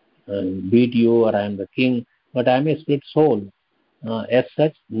will beat you, or I am the king, but I am a split soul. As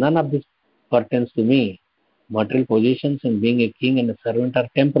such, none of this pertains to me. Material positions and being a king and a servant are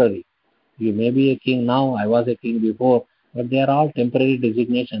temporary. You may be a king now, I was a king before, but they are all temporary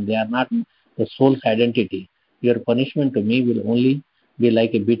designations. They are not the soul's identity. Your punishment to me will only be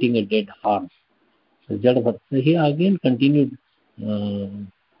like a beating a dead horse. So Jadabhat, so he again continued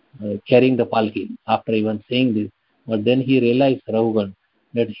carrying the palki after even saying this. But then he realized, Rahugan,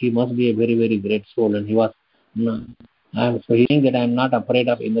 that he must be a very, very great soul. And he was, so he saying that I am not afraid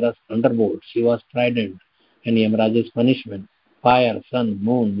of Indra's thunderbolt. She was trident and Yamraja's punishment, fire, sun,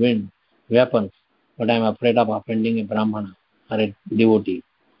 moon, wind, weapons. But I am afraid of offending a Brahmana or a devotee.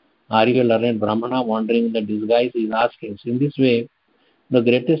 Are you a learned Brahmana wandering in the disguise? He is asking. So in this way, the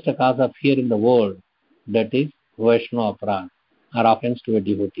greatest cause of fear in the world, that is Vaishnava Aparad, or offense to a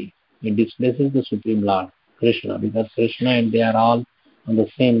devotee. It displaces the Supreme Lord, Krishna, because Krishna and they are all on the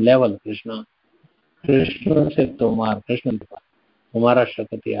same level. Krishna said Tomar, Krishna Tomara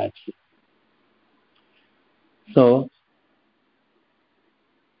Shakati Achi. So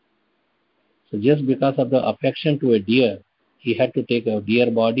just because of the affection to a deer, he had to take a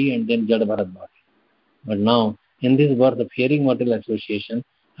deer body and then Jad Bharat body. But now, in this birth of hearing material association,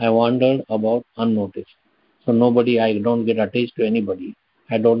 I wandered about unnoticed. So I don't get attached to anybody.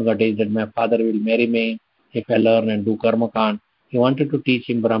 I don't get attached that my father will marry me if I learn and do karma kand. He wanted to teach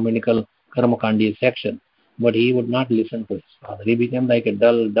him Brahminical karma kandi section, but he would not listen to his father. He became like a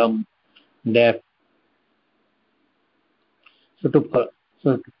dull, dumb, deaf. So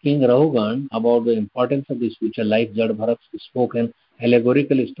to King Rahugan, about the importance of this future life, Jad Bharat spoke an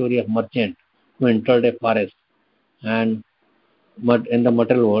allegorical story of merchant who entered a forest, and in the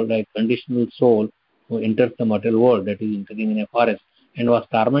material world, a conditional soul who enters the material world, that is entering in a forest, and was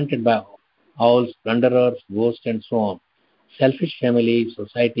tormented by owls, plunderers, ghosts, and so on, selfish family,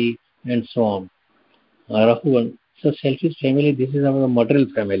 society, and so on. Rahuvan. So selfish family, this is our material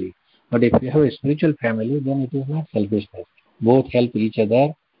family. But if you have a spiritual family, then it is not selfishness. Both help each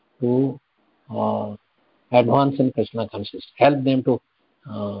other to uh, advance in Krishna consciousness. Help them to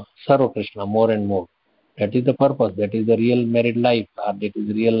serve Krishna more and more. That is the purpose. That is the real married life, or that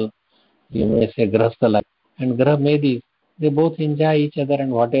is real, you may say, grahastha life. And grah medis, they both enjoy each other,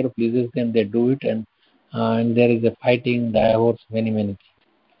 and whatever pleases them, they do it. And there is a fighting, divorce, many things.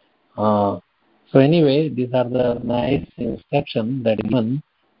 So anyway, these are the nice instructions that is given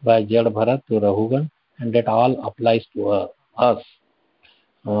by Jad Bharat to Rahugan, and that all applies to us.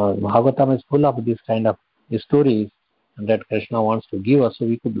 Bhagavatam is full of this kind of stories that Krishna wants to give us, so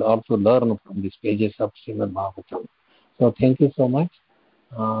we could also learn from these pages of Srimad Bhagavatam. So thank you so much.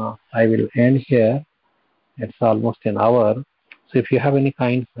 I will end here. It's almost an hour. So if you have any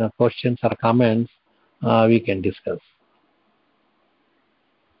kind of questions or comments, we can discuss.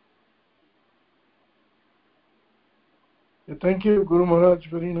 Thank you, Guru Maharaj.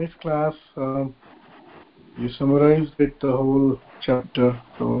 Very nice class. You summarized it, the whole chapter,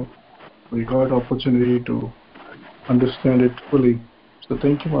 so we got opportunity to understand it fully. So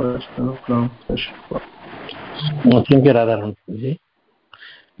thank you, Maharaj. Thank you, Radharan.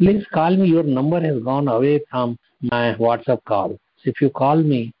 Please call me. Your number has gone away from my WhatsApp call. So if you call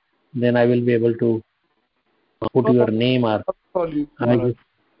me, then I will be able to put your name or. I'll call you.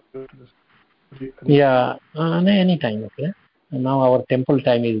 Yeah, anytime, okay. And now our temple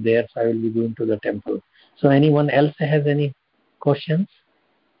time is there, so I will be going to the temple. So anyone else has any questions?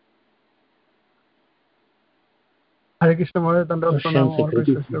 Hare Krishna Maharaj, Danda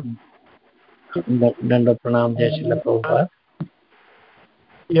Pranam. Danda Pranam, Jai Srila Prabhupada.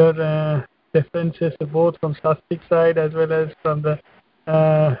 Your references both from Shastic side as well as from the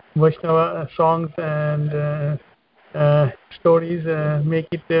Vaishnava songs and stories make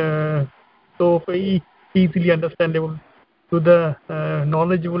it so very easily understandable to the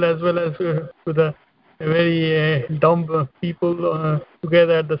knowledgeable as well as to the very dumb people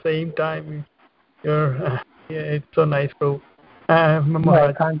together at the same time. It's so nice, bro. I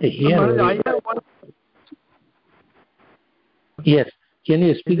can't hear. I have one. Yes, can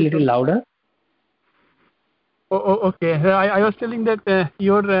you speak a little louder? Oh, okay. I was telling that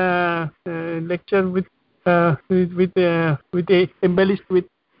your lecture with embellished with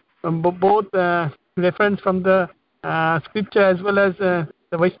both reference from the scripture as well as the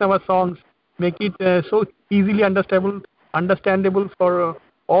Vaishnava songs make it so easily understandable for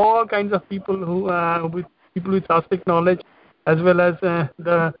all kinds of people who with Shastic knowledge as well as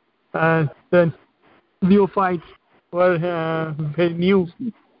the neophytes who are very new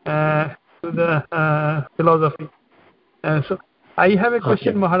to the philosophy. So I have a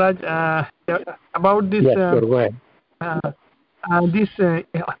question, Maharaj, about this. Yes, sure, go ahead. This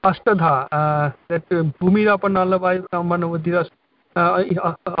Ashtadha, that Bhumirapanalavayu Kamanavadiras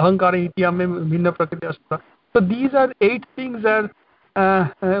Ahankara Ityame Bhinna Prakriti Ashtadha. So these are 8 things that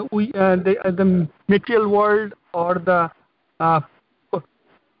the material world or the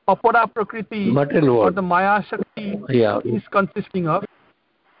Apara Prakriti or the Maya Shakti is consisting of.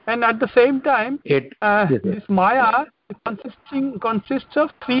 And at the same time, this Maya consists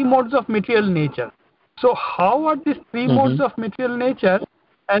of 3 modes of material nature. So how are these 3 modes of material nature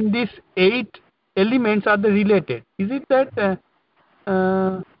and these 8 elements are they related? Is it that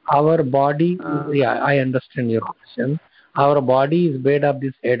our body? I understand your question. Our body is made of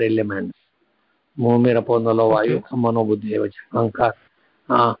these 8 elements: Bhumi, Rapondalo, Vayu, Mano, Buddhi, Ahankar,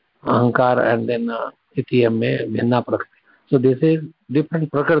 and then Itiyame, Bhinna Prakriti. So this is different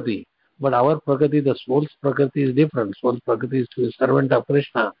Prakriti, but our Prakriti, the soul's Prakriti is different. Soul's Prakriti is to be servant of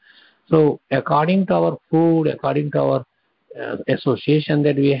Krishna. So according to our food, according to our association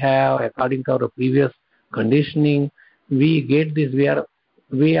that we have, according to our previous conditioning, we get this.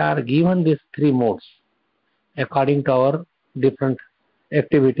 We are given these 3 modes according to our different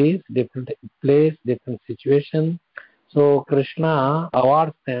activities, different place, different situation. So Krishna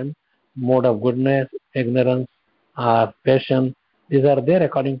awards them mode of goodness, ignorance, passion. These are there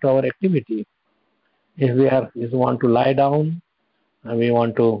according to our activity. If we want to lie down, and we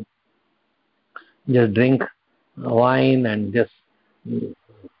want to just drink wine and just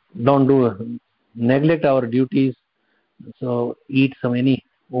neglect our duties. So eat any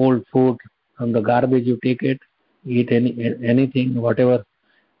old food from the garbage, you take it, eat anything, whatever.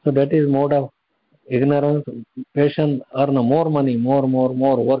 So that is mode of ignorance. Passion, earn more money, more,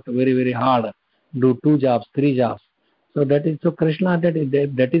 work very hard, do 2 jobs, 3 jobs. So Krishna,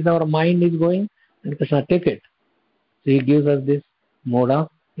 that is our mind is going, and Krishna take it. So he gives us this mode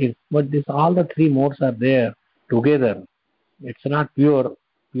of it. But all the 3 modes are there together. It's not pure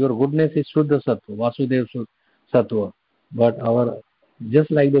Your goodness is Shuddha Sattva, Vasudev Sattva. But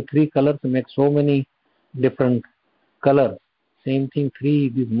just like the three colors make so many different colors, same thing,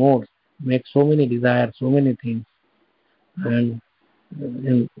 these modes make so many desires, so many things. And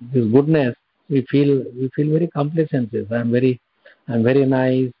in this goodness, we feel very complacency. I'm very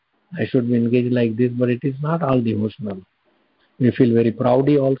nice. I should be engaged like this, but it is not all devotional. We feel very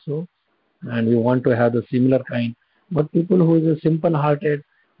proudy also, and we want to have the similar kind. But people who is simple-hearted,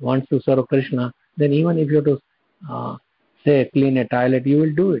 wants to serve Krishna, then even if you have to say clean a toilet, you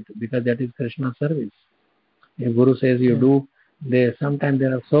will do it because that is Krishna service. If Guru says you do, sometimes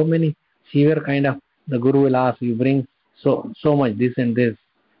there are so many severe kind of, the Guru will ask you bring so much this and this,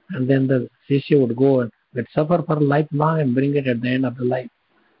 and then the Shishya would go and would suffer for lifelong and bring it at the end of the life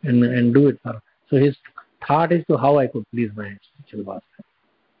and do it for. So his thought is to how I could please my spiritual master.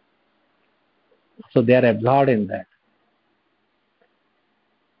 So they are absorbed in that.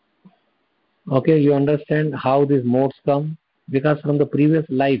 Okay, you understand how these modes come? Because from the previous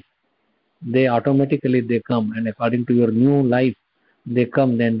life, they automatically come, and according to your new life, they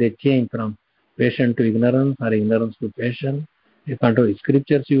come, then they change from patient to ignorance or ignorance to patient. According to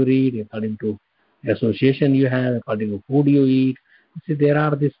scriptures you read, according to association you have, according to food you eat. See, there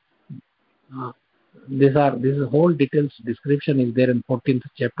are this whole details description is there in 14th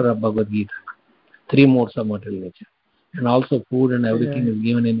chapter of Bhagavad Gita. 3 modes of material nature. And also food and everything is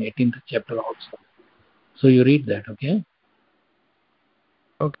given in 18th chapter also. So you read that, okay?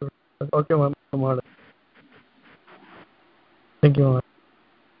 Okay, Maharaj. Thank you, Maharaj.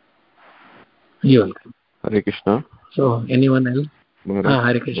 You're welcome. Hare Krishna. So anyone else? Maharaj,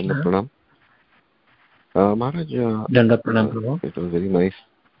 Hare Krishna. Pranam. Maharaj, Dandavat Pranam, Prabhu. it was very nice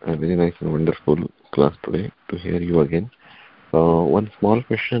and wonderful class today to hear you again. One small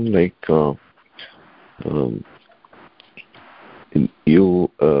question, like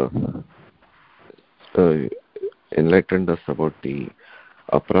you enlightened us about the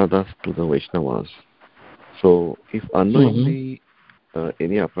aparadhas to the Vaishnavas. So if unknowingly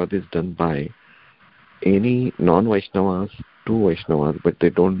any aparadha is done by any non-Vaishnavas to Vaishnavas, but they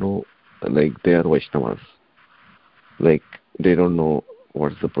don't know, like they are Vaishnavas, like they don't know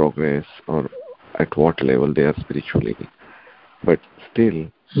what's the progress or at what level they are spiritually, but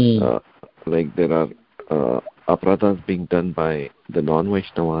still like there are aparadhas being done by the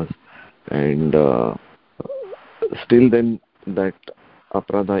non-Vaishnavas, and still then that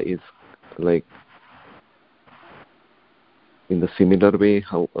aparadha is like in the similar way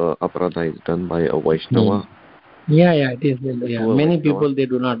how aparadha is done by a Vaishnava. Yeah, it is. Yeah. Many people, they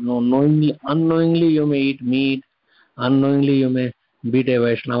do not know. Unknowingly you may eat meat, unknowingly you may beat a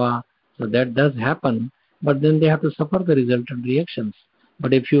Vaishnava. So that does happen, but then they have to suffer the resultant reactions.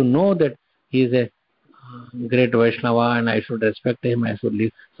 But if you know that he is a great Vaishnava and I should respect him, I should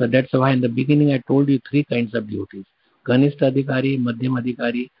live. So that's why in the beginning I told you 3 kinds of devotees: Kanishta Adhikari, Madhyam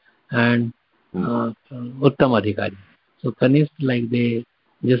Adhikari, and Uttam Adhikari. So Kanishta, like they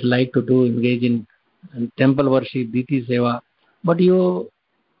just like to engage in temple worship, Diti Seva, but you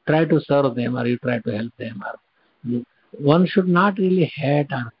try to serve them or you try to help them. Or one should not really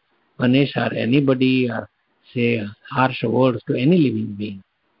hate or punish or anybody or say harsh words to any living being.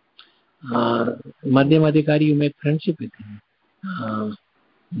 Madhyam Adhikari, you make friendship with him.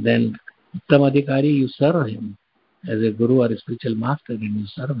 Then Uttam Adhikari, you serve him as a guru or a spiritual master, and you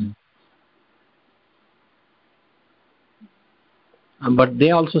serve him. But they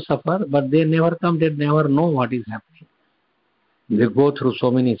also suffer, but they never come, they never know what is happening. They go through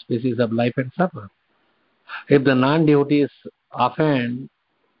so many species of life and suffer. If the non-devotee is offend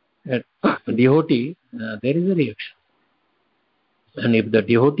a devotee, there is a reaction. And if the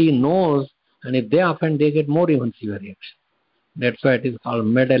devotee knows, and if they offend, they get more even severe reaction. That's why it is called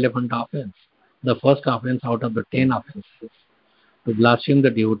mad elephant offense. The first offense out of the 10 offenses, to blaspheme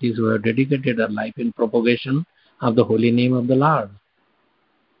the devotees who have dedicated their life in propagation of the holy name of the Lord.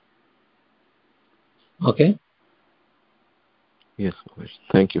 Okay? Yes, Maharaj.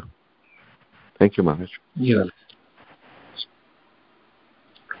 Thank you. Thank you, Maharaj. You're welcome.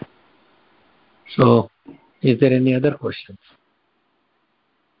 So, is there any other questions?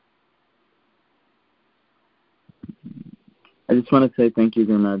 I just want to say thank you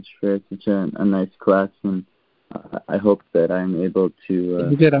very much for such a nice class, and I hope that I'm able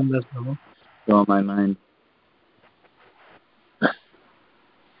to fill my mind.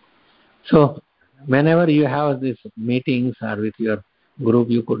 So, whenever you have these meetings or with your group,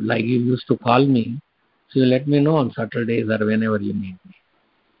 you could, like you used to call me, so you let me know on Saturdays or whenever you need me.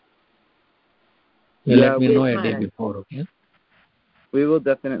 You let me know a day before, okay? We will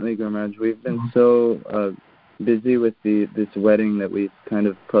definitely, Guru Maharaj. We've been so busy with this wedding that we've kind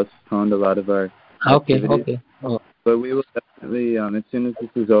of postponed a lot of our activities. Okay. Oh. But we will definitely, as soon as this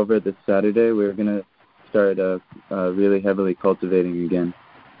is over this Saturday, we're going to start really heavily cultivating again.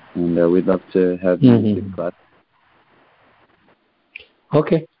 And we'd love to have you in the class.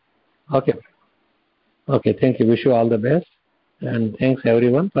 Okay. Thank you. Wish you all the best. And thanks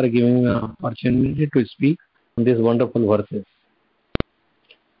everyone for giving me an opportunity to speak on these wonderful verses.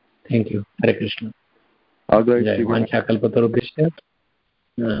 Thank you. Hare Krishna. वाञ्छाकल्पतरुभ्यश्च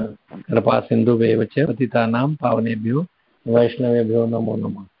कृपासिन्धुभ्येव च पतितानां पावनेभ्यो वैष्णवेभ्यो नमो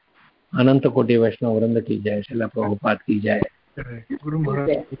नमः. अनंत कोटि वैष्णव वृंद की जय. श्रील प्रभुपाद की जय.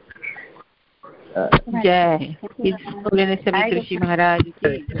 जय. His Holiness Swami Krishi Maharaj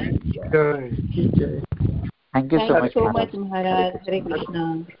ki jai. Thank you so much, Maharaj. Hare Krishna.